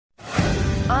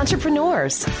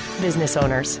Entrepreneurs, business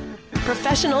owners,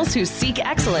 professionals who seek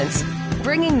excellence,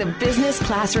 bringing the business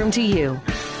classroom to you.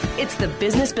 It's the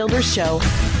Business Builders Show.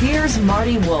 Here's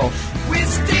Marty Wolf. We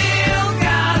still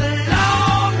got a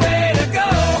long way to go.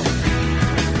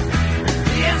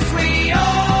 Yes, we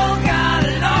all got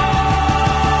a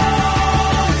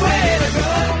long way to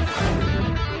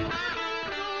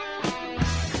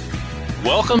go.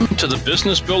 Welcome to the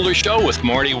Business Builders Show with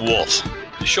Marty Wolf,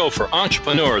 the show for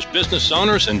entrepreneurs, business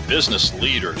owners, and business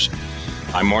leaders.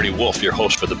 I'm Marty Wolf, your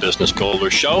host for the Business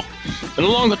Builders Show, and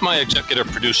along with my executive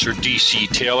producer, DC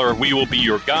Taylor, we will be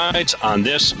your guides on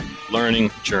this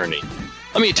learning journey.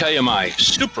 Let me tell you my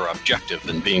super objective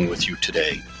in being with you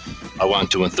today. I want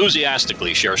to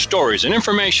enthusiastically share stories and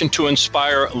information to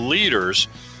inspire leaders,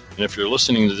 and if you're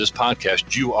listening to this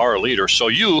podcast, you are a leader, so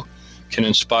you can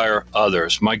inspire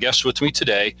others. My guest with me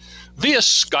today, via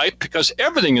Skype, because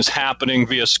everything is happening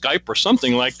via Skype or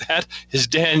something like that, is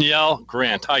Danielle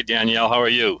Grant. Hi, Danielle. How are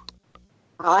you?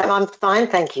 I'm fine,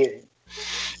 thank you.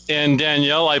 And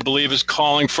Danielle, I believe, is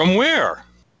calling from where?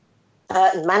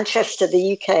 Manchester,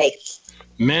 the UK.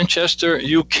 Manchester,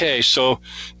 UK. So,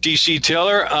 DC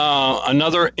Taylor,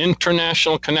 another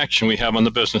international connection we have on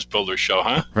the Business Builders Show,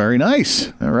 huh? Very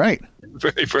nice. All right.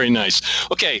 Very, very nice.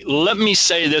 Okay, let me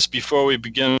say this before we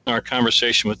begin our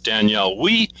conversation with Danielle.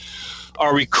 We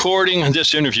are recording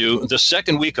this interview the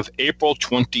second week of April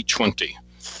 2020.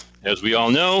 As we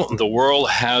all know, the world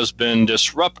has been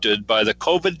disrupted by the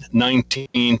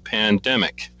COVID-19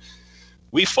 pandemic.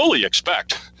 We fully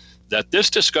expect that this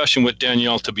discussion with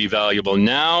Danielle to be valuable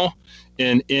now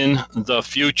and in the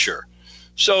future.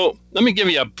 So let me give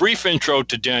you a brief intro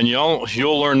to Danielle.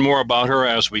 You'll learn more about her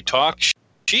as we talk.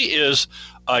 She is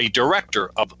a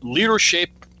director of Leadership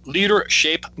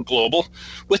Global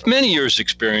with many years'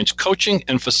 experience coaching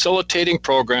and facilitating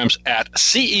programs at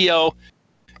CEO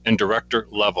and director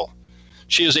level.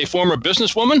 She is a former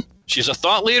businesswoman. She's a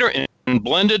thought leader in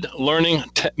blended learning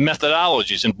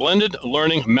methodologies.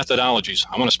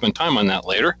 I want to spend time on that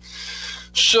later.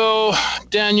 So,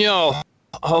 Danielle,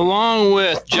 along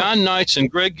with John Knights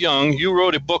and Greg Young, you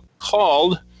wrote a book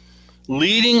called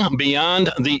Leading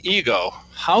Beyond the Ego: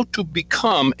 How to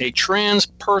Become a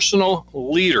Transpersonal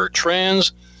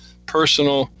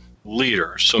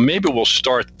Leader. So maybe we'll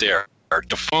start there.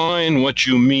 Define what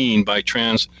you mean by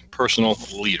transpersonal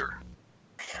leader.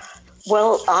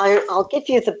 Well, I'll give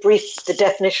you the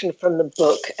definition from the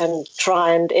book and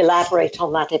try and elaborate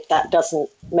on that if that doesn't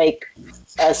make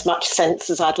as much sense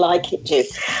as I'd like it to.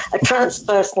 A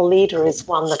transpersonal leader is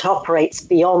one that operates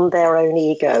beyond their own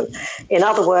ego. In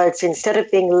other words, instead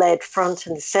of being led front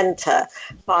and center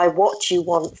by what you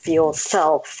want for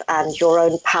yourself and your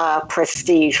own power,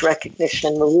 prestige,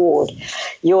 recognition, and reward,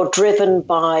 you're driven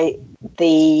by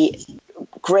the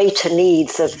greater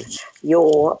needs of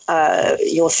your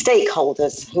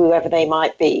stakeholders, whoever they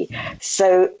might be.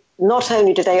 So not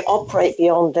only do they operate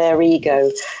beyond their ego,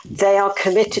 they are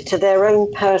committed to their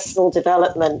own personal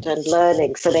development and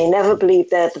learning. So they never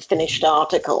believe they're the finished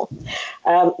article.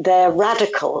 They're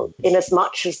radical in as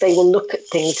much as they will look at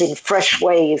things in fresh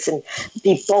ways and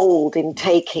be bold in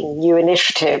taking new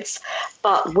initiatives.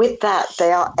 But with that,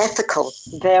 they are ethical.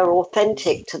 They're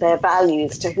authentic to their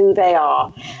values, to who they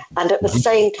are. And at the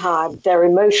same time, they're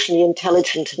emotionally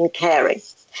intelligent and caring.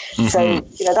 Mm-hmm.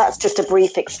 So, that's just a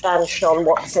brief expansion on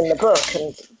what's in the book,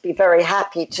 and be very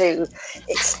happy to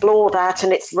explore that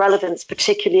and its relevance,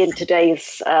 particularly in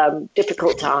today's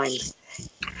difficult times.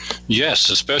 Yes,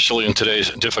 especially in today's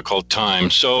difficult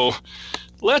times. So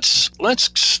let's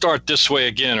start this way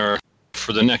again, or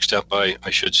for the next step, I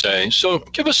should say. So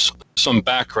give us some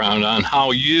background on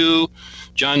how you,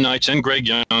 John Knights, and Greg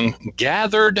Young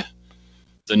gathered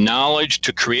the knowledge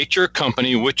to create your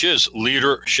company, which is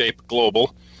Leadership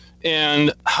Global,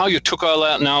 and how you took all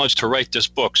that knowledge to write this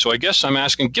book. So I guess I'm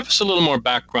asking, give us a little more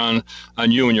background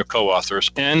on you and your co-authors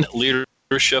and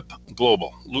Leadership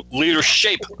Global.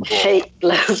 Leadership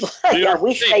Global. Yeah,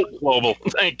 we shape Global.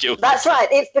 Thank you. That's right.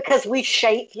 It's because we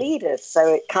shape leaders,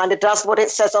 so it kind of does what it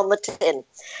says on the tin.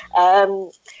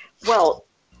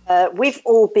 We've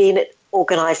all been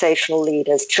organizational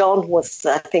leaders. John was,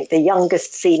 I think, the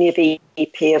youngest senior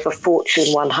VP of a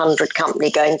Fortune 100 company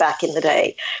going back in the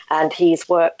day, and he's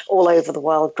worked all over the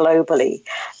world globally.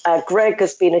 Greg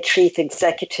has been a chief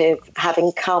executive,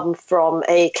 having come from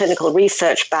a clinical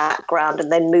research background and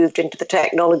then moved into the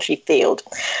technology field.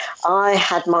 I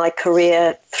had my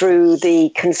career through the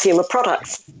consumer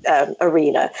products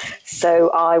arena, so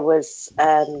I was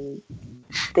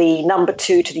the number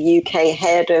 2 to the UK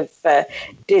head of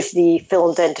Disney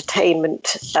Filmed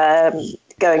Entertainment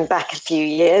going back a few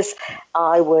years.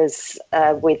 I was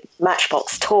with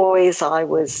Matchbox Toys. I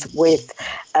was with.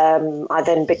 I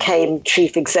then became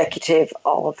chief executive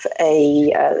of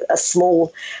a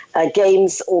small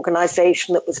games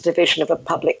organization that was a division of a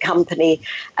public company.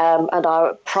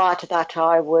 Prior to that,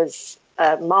 I was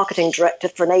marketing director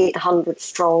for an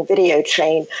 800-strong video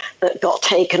chain that got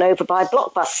taken over by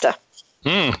Blockbuster.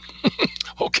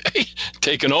 Okay.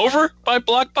 Taken over by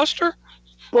Blockbuster?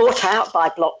 Bought out by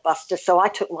Blockbuster, so I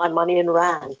took my money and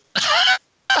ran.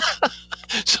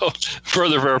 So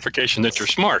further verification that you're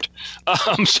smart.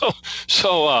 So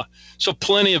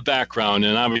plenty of background,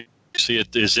 and obviously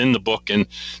it is in the book, and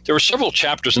there were several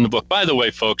chapters in the book. By the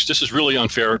way, folks, this is really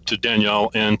unfair to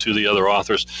Danielle and to the other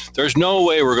authors. There's no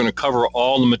way we're going to cover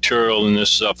all the material in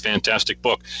this fantastic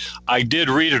book. I did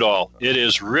read it all. It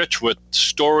is rich with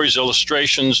stories,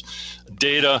 illustrations,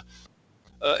 data,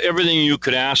 everything you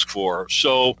could ask for.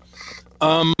 So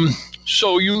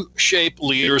you shape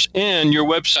leaders, and your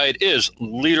website is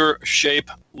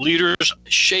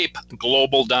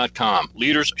leadershapeglobal.com.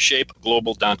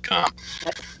 Leadershapeglobal.com.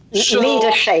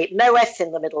 Leader shape, no S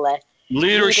in the middle there.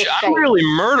 Leadership. I'm really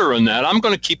murdering that. I'm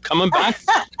going to keep coming back.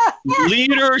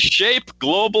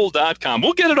 Leadershapeglobal.com.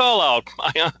 We'll get it all out.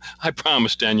 I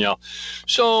promise, Danielle.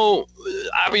 So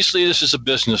obviously this is a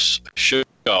business show.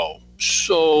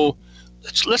 So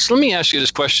let me ask you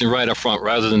this question right up front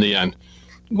rather than the end.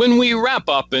 When we wrap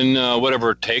up in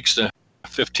whatever it takes,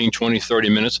 15, 20, 30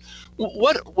 minutes,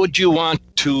 what would you want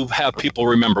to have people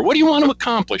remember? What do you want to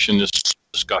accomplish in this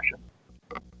discussion?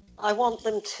 I want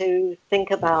them to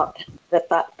think about the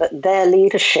fact that their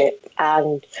leadership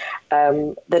and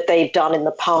that they've done in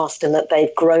the past and that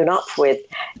they've grown up with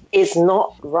is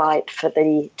not right for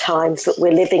the times that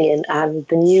we're living in and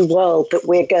the new world that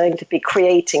we're going to be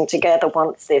creating together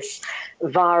once this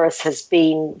virus has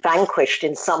been vanquished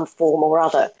in some form or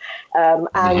other.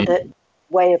 And that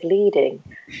way of leading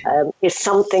is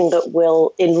something that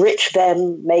will enrich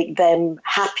them, make them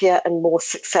happier and more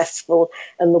successful,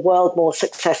 and the world more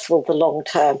successful the long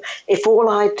term. If all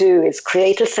I do is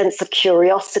create a sense of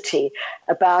curiosity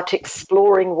about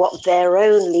exploring what their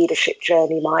own leadership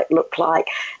journey might look like,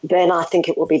 then I think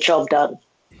it will be job done.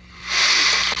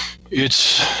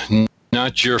 It's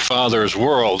not your father's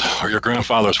world or your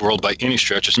grandfather's world by any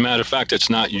stretch. As a matter of fact, it's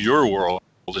not your world.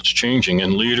 It's changing,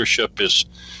 and leadership is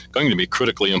going to be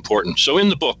critically important. So in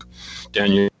the book,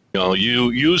 Danielle,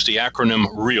 you use the acronym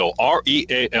REAL,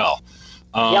 R-E-A-L,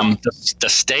 the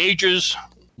stages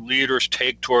leaders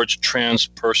take towards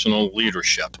transpersonal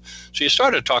leadership. So you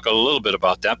started to talk a little bit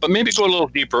about that, but maybe go a little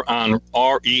deeper on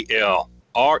REAL,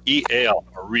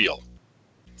 REAL.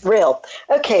 Real.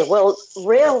 Okay, well,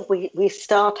 real, we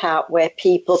start out where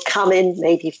people come in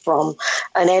maybe from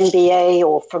an MBA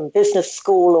or from business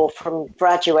school or from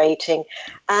graduating,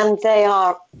 and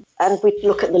we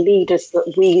look at the leaders that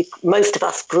most of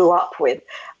us grew up with,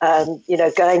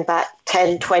 going back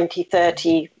 10, 20,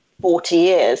 30, 40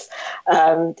 years,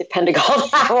 depending on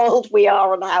how old we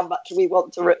are and how much we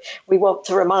want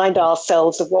to remind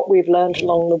ourselves of what we've learned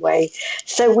along the way.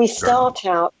 So we start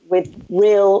out with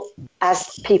real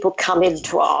as people come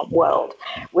into our world,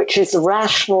 which is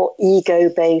rational,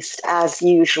 ego-based, as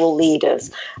usual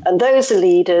leaders. And those are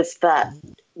leaders that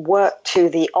work to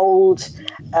the old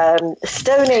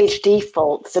Stone Age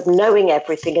defaults of knowing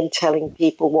everything and telling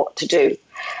people what to do.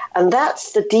 And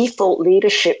that's the default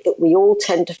leadership that we all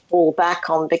tend to fall back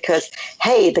on because,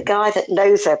 hey, the guy that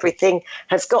knows everything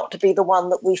has got to be the one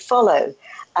that we follow.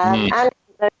 And in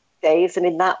those days and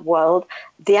in that world,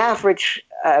 the average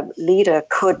leader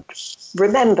could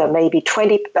remember maybe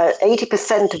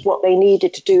 80% of what they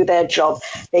needed to do their job.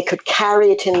 They could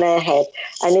carry it in their head.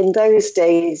 And in those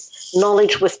days,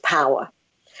 knowledge was power.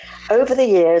 Over the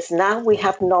years, now we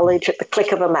have knowledge at the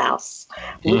click of a mouse.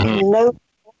 We can no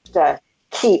longer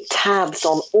keep tabs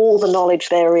on all the knowledge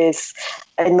there is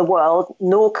in the world,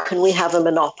 nor can we have a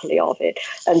monopoly of it.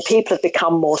 And people have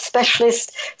become more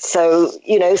specialist. So,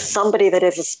 somebody that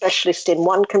is a specialist in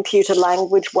one computer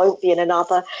language won't be in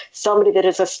another. Somebody that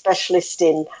is a specialist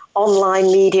in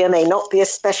online media may not be a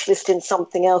specialist in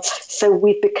something else. So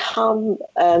we've become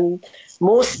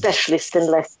more specialist and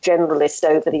less generalist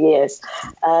over the years.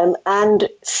 And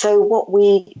so what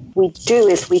we do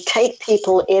is we take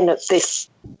people in at this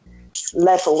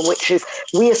level, which is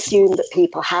we assume that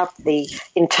people have the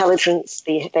intelligence,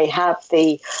 they have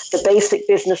the basic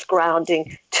business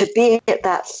grounding to be at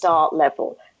that start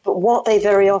level. But what they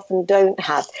very often don't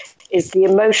have is the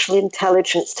emotional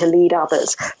intelligence to lead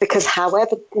others, because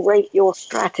however great your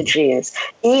strategy is,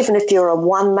 even if you're a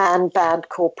one-man band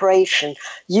corporation,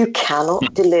 you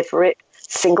cannot deliver it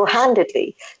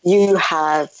single-handedly. You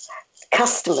have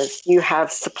customers, you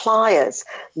have suppliers,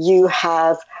 you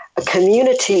have a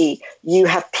community, you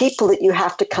have people that you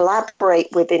have to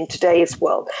collaborate with in today's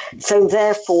world. So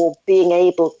therefore, being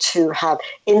able to have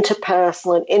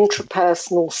interpersonal and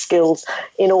intrapersonal skills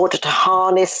in order to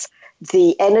harness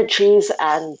the energies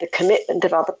and the commitment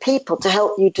of other people to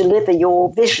help you deliver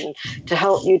your vision, to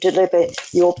help you deliver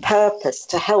your purpose,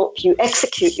 to help you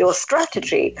execute your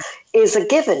strategy is a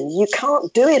given. You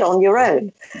can't do it on your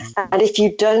own. And if you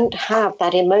don't have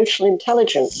that emotional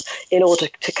intelligence in order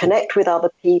to connect with other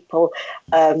people,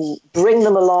 bring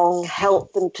them along,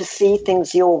 help them to see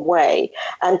things your way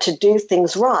and to do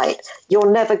things right,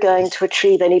 you're never going to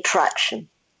achieve any traction.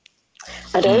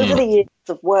 And over the years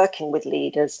of working with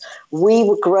leaders, we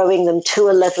were growing them to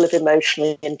a level of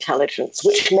emotional intelligence,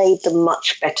 which made them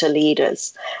much better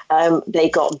leaders. They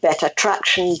got better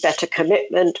traction, better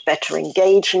commitment, better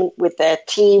engagement with their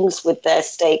teams, with their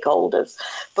stakeholders.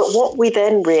 But what we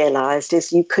then realized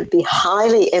is you could be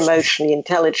highly emotionally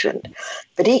intelligent,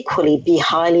 but equally be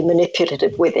highly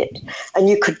manipulative with it. And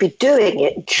you could be doing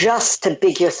it just to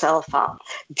big yourself up,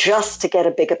 just to get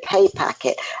a bigger pay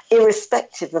packet,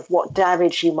 irrespective of what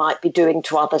damage you might be doing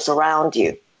to others around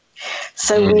you.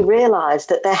 So we realized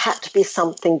that there had to be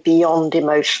something beyond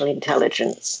emotional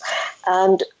intelligence.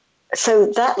 And so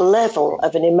that level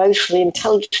of an emotionally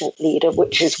intelligent leader,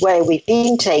 which is where we've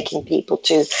been taking people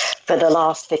to for the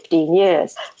last 15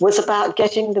 years, was about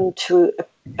getting them to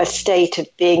a state of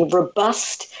being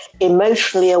robust,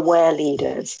 emotionally aware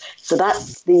leaders. So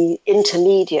that's the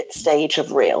intermediate stage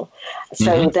of real.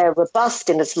 So they're robust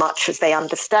in as much as they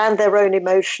understand their own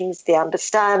emotions, they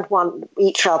understand one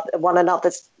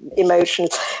another's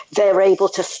emotions, they're able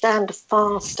to stand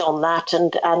fast on that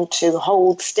and to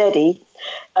hold steady.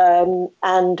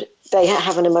 And they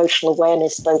have an emotional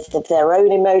awareness both of their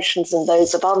own emotions and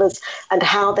those of others, and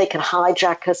how they can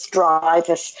hijack us, drive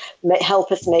us, help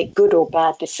us make good or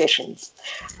bad decisions.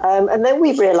 And then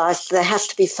we realized there has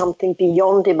to be something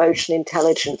beyond emotional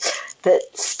intelligence that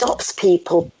stops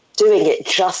people doing it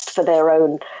just for their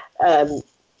own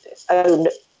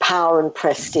power and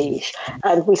prestige.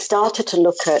 And we started to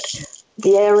look at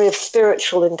the area of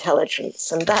spiritual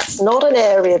intelligence. And that's not an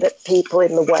area that people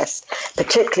in the West,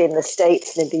 particularly in the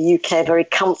States and in the UK, are very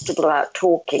comfortable about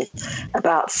talking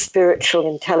about spiritual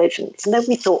intelligence. And then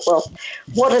we thought, well,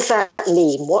 what does that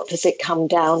mean? What does it come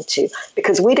down to?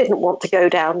 Because we didn't want to go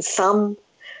down some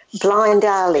blind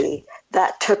alley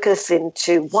that took us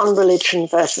into one religion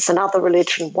versus another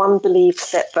religion, one belief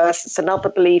set versus another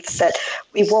belief set.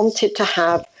 We wanted to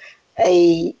have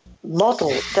a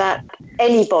model that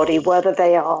anybody, whether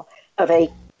they are of a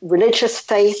religious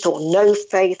faith or no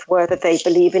faith, whether they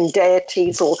believe in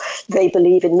deities or they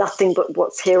believe in nothing but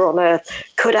what's here on earth,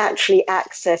 could actually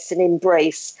access and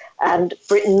embrace, and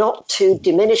for it not to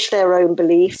diminish their own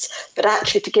beliefs, but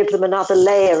actually to give them another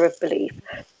layer of belief.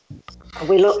 And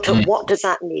we looked at what does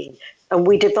that mean? And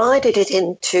we divided it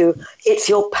into, it's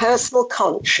your personal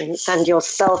conscience and your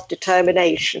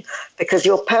self-determination, because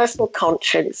your personal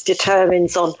conscience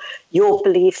determines on your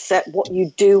belief set, what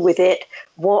you do with it,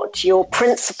 what your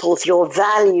principles, your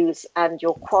values and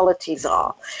your qualities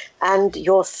are. And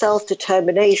your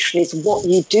self-determination is what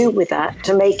you do with that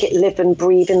to make it live and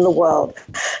breathe in the world.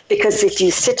 Because if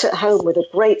you sit at home with a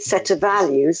great set of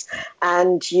values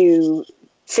and you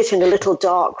sit in a little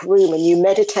dark room and you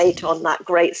meditate on that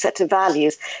great set of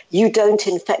values, you don't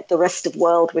infect the rest of the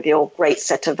world with your great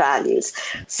set of values.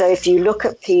 So if you look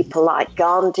at people like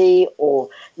Gandhi or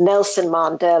Nelson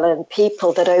Mandela and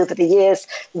people that over the years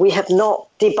we have not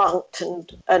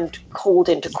debunked and called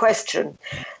into question,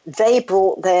 they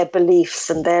brought their beliefs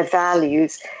and their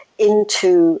values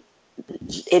into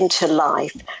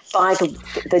life by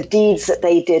the deeds that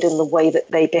they did and the way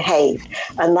that they behaved.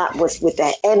 And that was with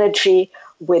their energy,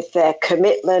 with their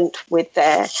commitment, with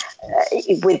their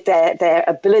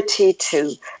ability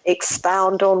to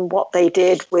expound on what they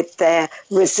did, with their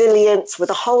resilience, with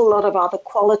a whole lot of other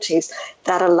qualities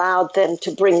that allowed them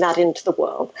to bring that into the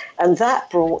world. And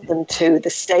that brought them to the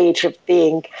stage of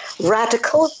being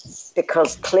radical,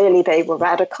 because clearly they were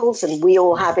radicals, and we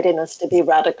all have it in us to be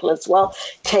radical as well,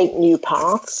 take new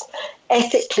paths,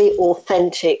 ethically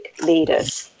authentic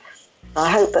leaders. I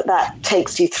hope that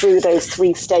takes you through those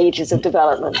 3 stages of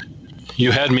development.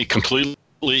 You had me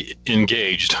completely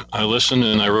engaged. I listened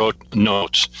and I wrote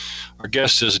notes. Our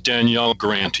guest is Danielle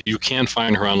Grant. You can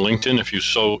find her on LinkedIn if you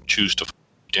so choose to.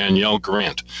 Danielle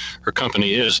Grant. Her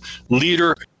company is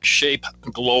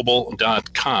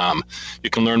leadershapeglobal.com. You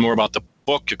can learn more about the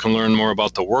book. You can learn more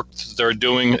about the work that they're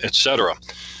doing, etc.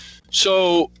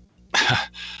 So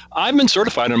I've been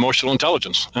certified in emotional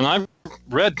intelligence, and I've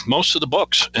read most of the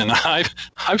books, and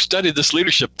I've studied this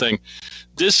leadership thing.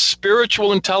 This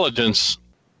spiritual intelligence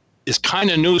is kind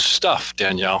of new stuff,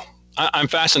 Danielle. I'm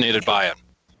fascinated by it.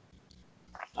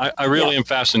 I really am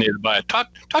fascinated by it. Talk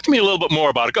to me a little bit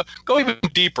more about it. Go even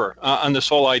deeper on this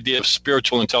whole idea of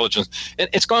spiritual intelligence. And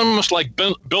it's almost like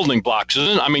building blocks,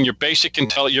 isn't it? I mean, your basic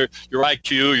intelligence, your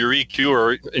IQ, your EQ,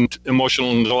 or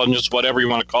emotional intelligence, whatever you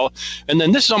want to call it. And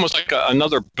then this is almost like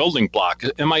another building block.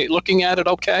 Am I looking at it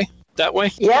okay that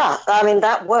way? Yeah, I mean,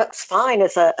 that works fine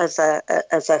as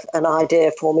an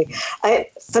idea for me.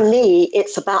 For me,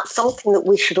 it's about something that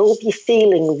we should all be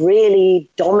feeling really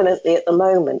dominantly at the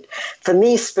moment. For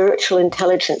me, spiritual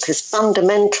intelligence is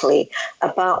fundamentally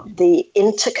about the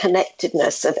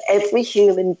interconnectedness of every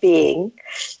human being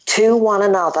to one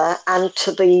another and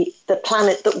to the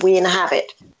planet that we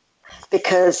inhabit.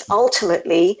 Because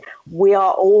ultimately, we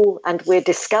are all, and we're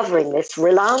discovering this,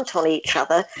 reliant on each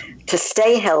other to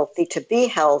stay healthy, to be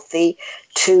healthy,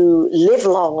 to live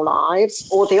long lives,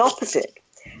 or the opposite.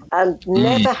 And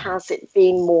never has it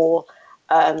been more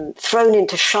thrown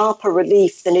into sharper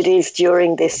relief than it is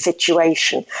during this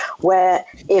situation, where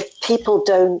if people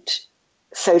don't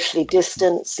socially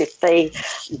distance, if they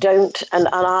don't, and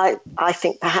I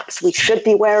think perhaps we should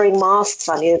be wearing masks.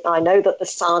 I know that the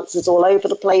science is all over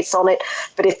the place on it,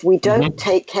 but if we don't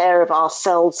take care of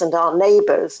ourselves and our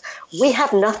neighbors, we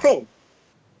have nothing.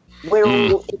 We're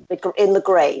all in the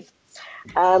grave.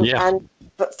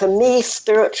 But for me,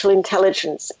 spiritual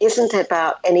intelligence isn't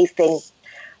about anything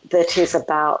that is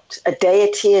about a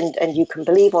deity and you can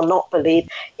believe or not believe.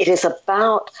 It is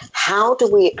about how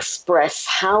do we express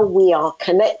how we are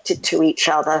connected to each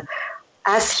other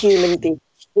as human beings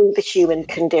through the human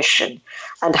condition,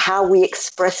 and how we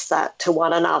express that to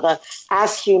one another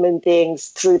as human beings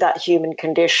through that human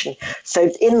condition. So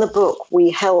in the book, we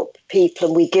help people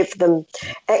and we give them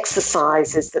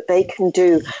exercises that they can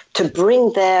do to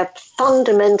bring their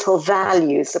fundamental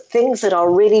values, the things that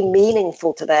are really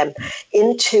meaningful to them,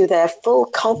 into their full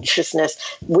consciousness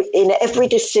in every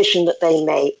decision that they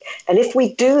make. And if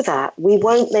we do that, we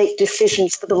won't make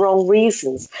decisions for the wrong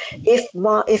reasons. If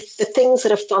the things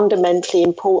that are fundamentally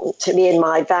important to me in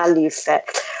my value set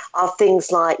are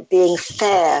things like being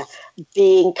fair,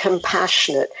 being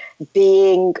compassionate,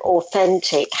 being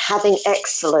authentic, having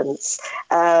excellence,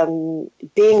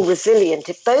 being resilient,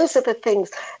 if those are the things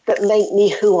that make me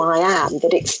who I am,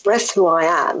 that express who I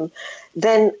am,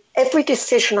 then every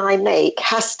decision I make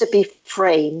has to be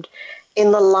framed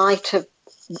in the light of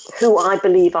who I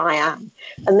believe I am.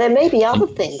 And there may be other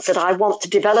things that I want to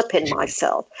develop in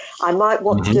myself. I might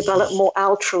want to develop more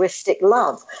altruistic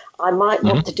love. I might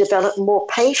want to develop more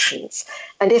patience.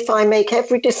 And if I make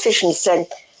every decision saying,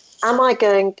 am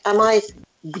I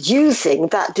using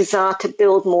that desire to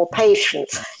build more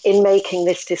patience in making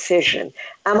this decision?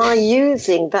 Am I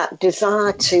using that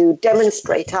desire to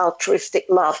demonstrate altruistic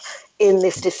love in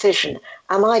this decision?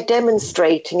 Am I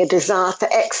demonstrating a desire for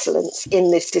excellence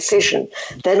in this decision?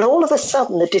 Then all of a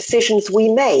sudden the decisions we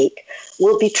make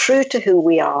will be true to who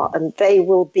we are, and they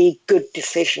will be good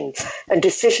decisions, and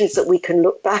decisions that we can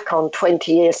look back on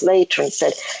 20 years later and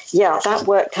say, yeah, that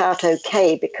worked out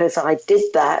okay because I did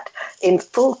that in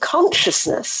full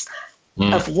consciousness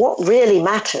of what really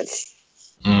matters.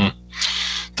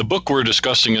 The book we're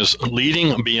discussing is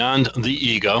Leading Beyond the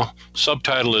Ego.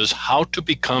 Subtitle is How to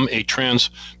Become a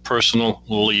Transpersonal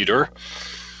Leader.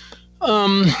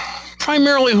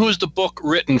 Primarily, who is the book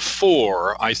written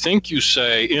for? I think you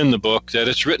say in the book that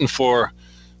it's written for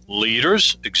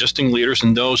leaders, existing leaders,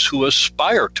 and those who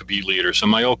aspire to be leaders.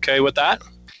 Am I okay with that?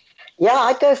 Yeah,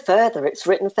 I'd go further. It's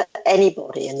written for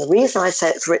anybody. And the reason I say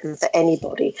it's written for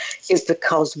anybody is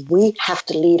because we have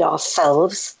to lead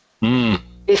ourselves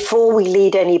before we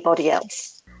lead anybody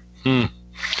else.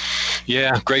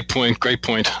 Yeah, great point.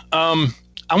 I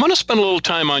want to spend a little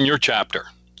time on your chapter.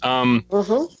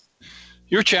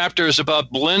 Your chapter is about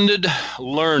blended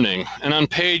learning. And on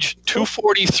page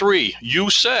 243, you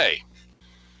say,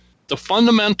 the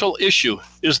fundamental issue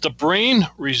is the brain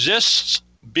resists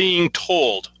being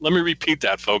told. Let me repeat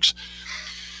that, folks.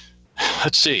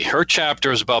 Let's see. Her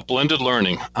chapter is about blended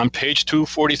learning. On page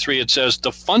 243, it says,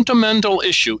 the fundamental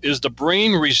issue is the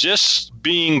brain resists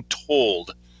being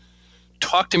told.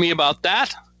 Talk to me about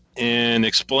that and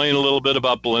explain a little bit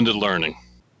about blended learning.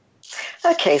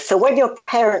 Okay, so when your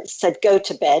parents said go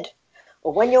to bed,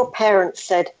 or when your parents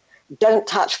said don't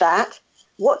touch that,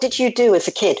 what did you do as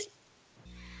a kid?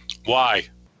 Why?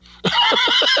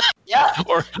 Yeah,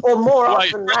 or more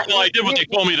often that. Well, I did what they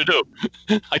told me to do.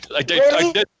 I did. Really?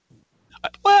 I did.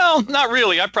 Well, not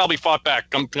really. I probably fought back.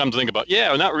 Come to think about it.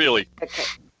 Yeah, not really. Okay.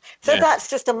 So that's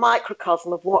just a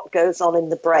microcosm of what goes on in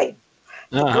the brain.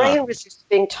 The brain resists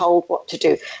being told what to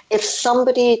do. If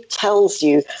somebody tells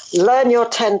you, learn your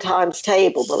 10 times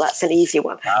table, well, that's an easy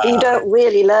one. But you don't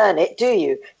really learn it, do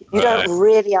you? You don't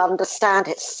really understand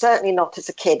it, certainly not as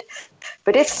a kid.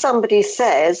 But if somebody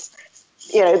says,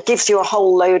 gives you a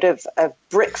whole load of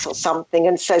bricks or something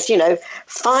and says,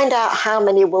 find out how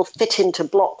many will fit into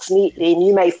blocks neatly, and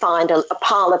you may find a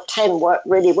pile of 10 work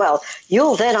really well.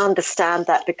 You'll then understand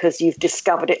that because you've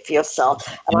discovered it for yourself.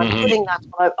 And I'm putting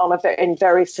that in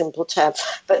very simple terms.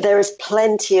 But there is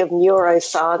plenty of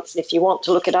neuroscience, and if you want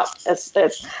to look it up,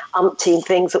 there's umpteen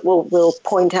things that will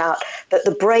point out that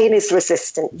the brain is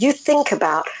resistant. You think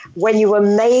about when you were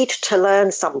made to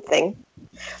learn something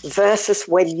versus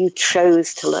when you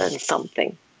chose to learn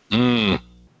something.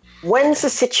 When's a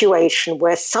situation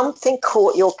where something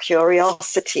caught your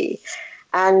curiosity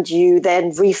and you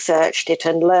then researched it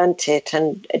and learnt it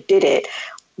and did it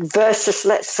versus,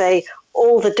 let's say,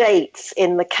 all the dates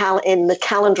in the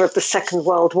calendar of the Second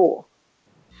World War?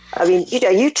 I mean,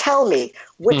 you tell me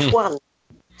which one.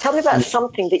 Tell me about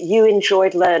something that you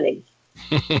enjoyed learning.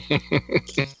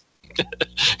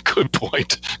 Good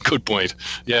point.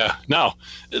 Yeah. Now,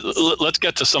 let's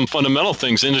get to some fundamental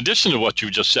things in addition to what you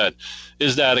just said.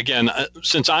 Is that, again,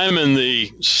 since I'm in the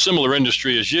similar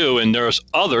industry as you, and there's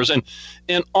others, and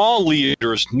all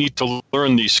leaders need to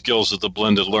learn these skills of the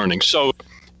blended learning. So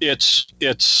it's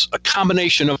a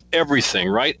combination of everything,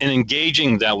 right? And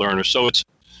engaging that learner. So it's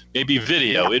maybe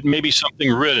video. It may be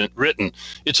something written.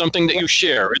 It's something that you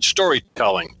share. It's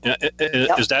storytelling.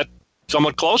 Is that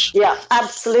somewhat close? Yeah,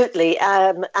 absolutely.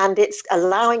 And it's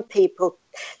allowing people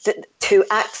to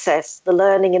access the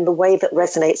learning in the way that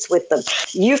resonates with them.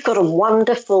 You've got a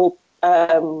wonderful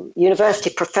university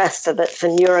professor that's a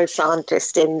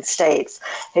neuroscientist in the States.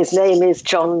 His name is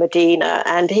John Medina,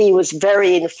 and he was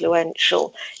very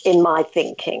influential in my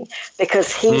thinking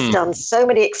because he's done so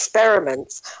many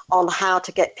experiments on how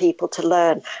to get people to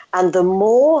learn. And the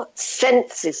more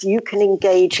senses you can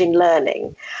engage in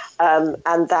learning,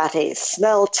 and that is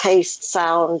smell, taste,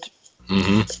 sound,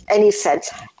 any sense.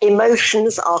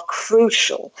 Emotions are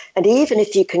crucial. And even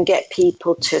if you can get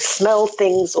people to smell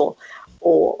things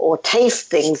or taste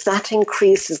things, that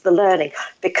increases the learning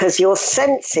because your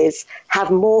senses have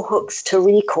more hooks to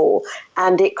recall,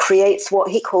 and it creates what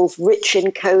he calls rich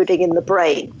encoding in the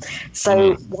brain.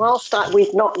 So whilst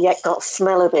we've not yet got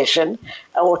smell-o-vision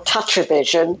or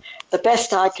touch-o-vision, the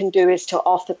best I can do is to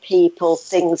offer people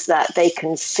things that they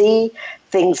can see,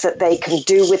 things that they can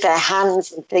do with their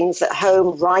hands and things at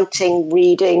home, writing,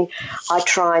 reading. I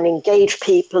try and engage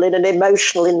people in an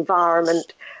emotional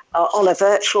environment. On a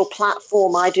virtual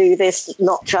platform, I do this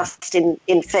not just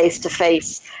in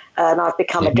face-to-face, and I've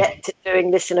become adept at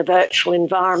doing this in a virtual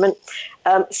environment,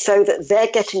 so that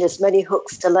they're getting as many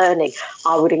hooks to learning.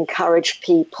 I would encourage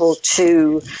people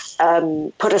to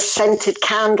put a scented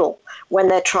candle when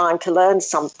they're trying to learn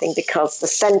something, because the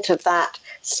scent of that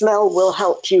smell will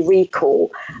help you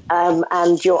recall,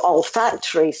 and your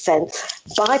olfactory sense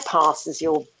bypasses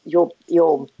your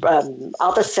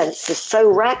other senses so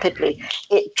rapidly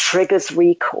it triggers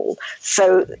recall.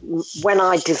 So when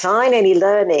I design any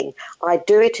learning, I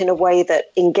do it in a way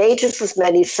that engages as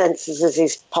many senses as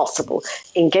is possible,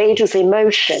 engages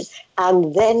emotion,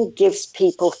 and then gives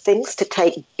people things to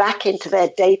take back into their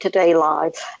day-to-day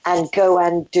lives and go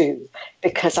and do.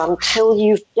 Because until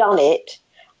you've done it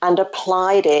and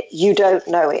applied it, you don't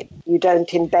know it. You don't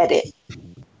embed it.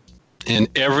 And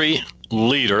every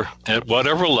leader at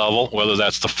whatever level, whether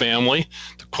that's the family,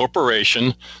 the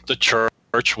corporation, the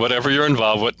church, whatever you're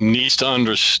involved with, needs to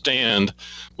understand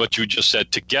what you just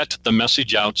said to get the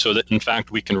message out so that, in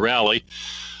fact, we can rally.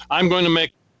 I'm going to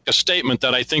make a statement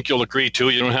that I think you'll agree to.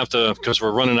 You don't have to, because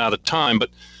we're running out of time. But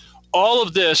all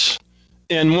of this,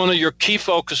 and one of your key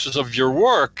focuses of your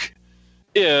work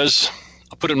is,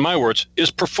 I'll put it in my words, is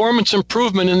performance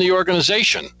improvement in the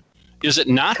organization. Is it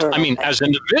not? Correct. I mean, as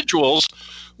individuals,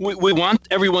 we want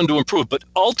everyone to improve, but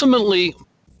ultimately,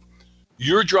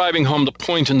 you're driving home the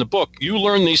point in the book. You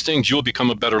learn these things, you'll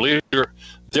become a better leader.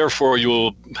 Therefore,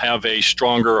 you'll have a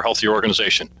stronger, healthier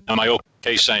organization. Am I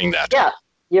okay saying that? Yeah,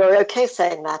 you're okay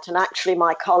saying that. And actually,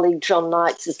 my colleague John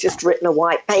Knights has just written a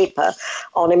white paper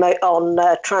on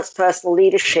transpersonal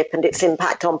leadership and its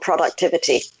impact on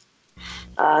productivity.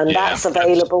 And that's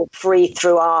available free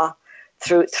through our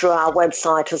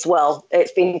website as well.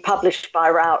 It's been published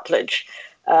by Routledge.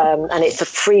 And it's a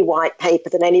free white paper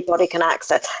that anybody can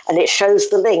access. And it shows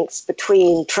the links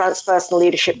between transpersonal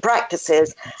leadership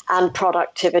practices and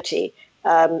productivity.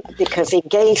 because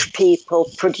engaged people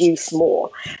produce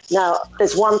more. Now,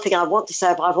 there's one thing I want to say.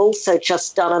 I've also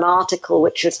just done an article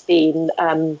which has been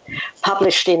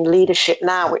published in Leadership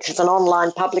Now, which is an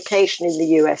online publication in the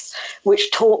US,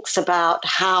 which talks about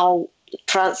how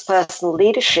transpersonal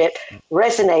leadership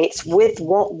resonates with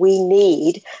what we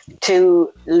need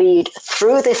to lead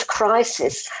through this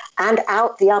crisis and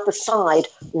out the other side,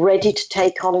 ready to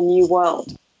take on a new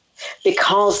world.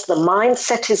 Because the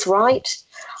mindset is right,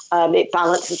 it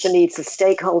balances the needs of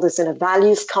stakeholders in a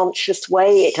values-conscious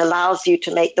way. It allows you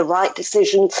to make the right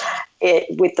decisions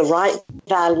with the right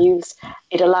values.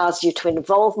 It allows you to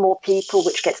involve more people,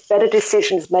 which gets better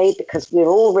decisions made because we're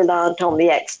all reliant on the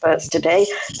experts today.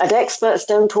 And experts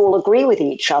don't all agree with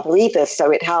each other either.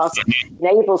 So it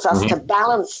enables us to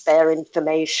balance their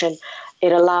information.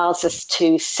 It allows us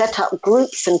to set up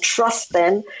groups and trust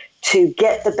them to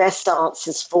get the best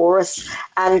answers for us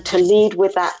and to lead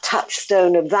with that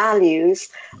touchstone of values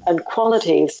and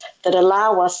qualities that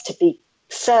allow us to be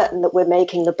certain that we're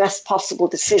making the best possible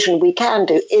decision we can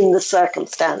do in the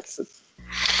circumstances.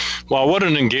 Well, what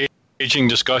an engaging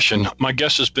discussion. My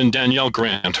guest has been Danielle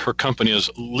Grant. Her company is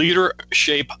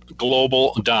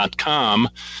leadershipglobal.com.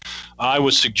 I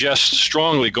would suggest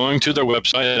strongly going to their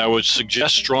website. I would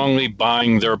suggest strongly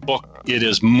buying their book. It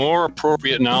is more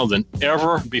appropriate now than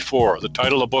ever before. The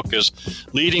title of the book is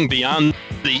Leading Beyond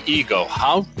the Ego,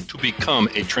 How to Become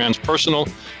a Transpersonal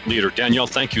Leader. Danielle,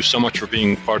 thank you so much for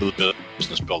being part of the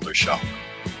Business Builders Show.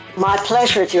 My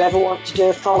pleasure. If you ever want to do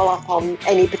a follow-up on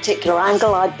any particular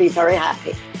angle, I'd be very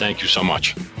happy. Thank you so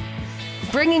much.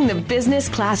 Bringing the business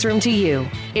classroom to you.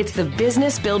 It's the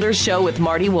Business Builders Show with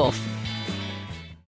Marty Wolf.